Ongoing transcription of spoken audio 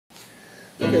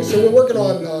Okay, so we're working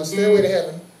on Stairway to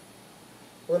Heaven.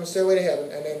 We're on Stairway to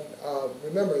Heaven, and then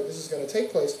remember, this is going to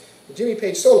take place. The Jimmy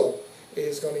Page solo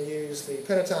is going to use the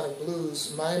Pentatonic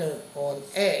blues minor on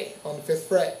A on the 5th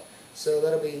fret. So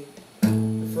that'll be the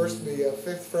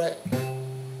 5th fret,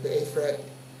 the 8th fret,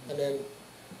 and then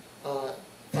 5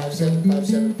 7 5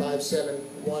 7 5 7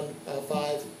 1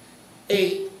 5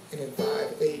 8, and then 5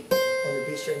 8 on the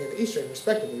B string and the E string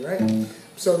respectively, right?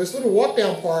 So this little walk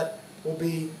down part will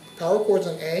be power chords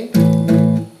on A,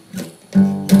 and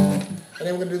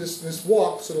then we're going to do this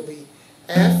walk, so it'll be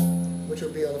F, which will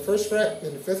be on the 1st fret,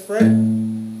 then the 5th fret,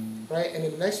 right? And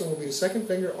then the next one will be the 2nd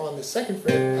finger on the 2nd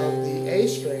fret of the A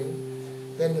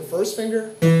string, then the 1st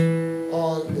finger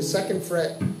on the 2nd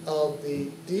fret of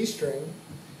the D string,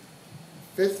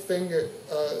 5th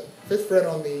fret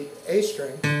on the A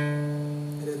string,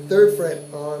 and then 3rd fret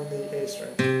on the A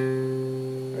string.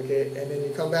 Okay, and then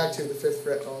you come back to the 5th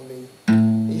fret on the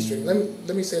E string.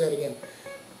 Let me say that again.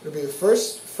 It'll be the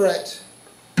 1st fret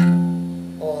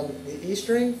on the E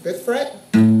string, 5th fret,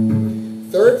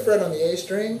 3rd fret on the A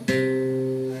string,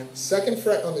 2nd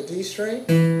fret on the D string,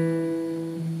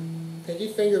 pinky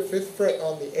finger 5th fret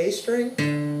on the A string,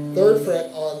 3rd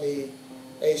fret on the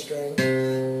A string,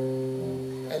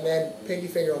 and then pinky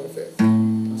finger on the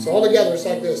 5th. So all together it's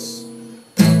like this.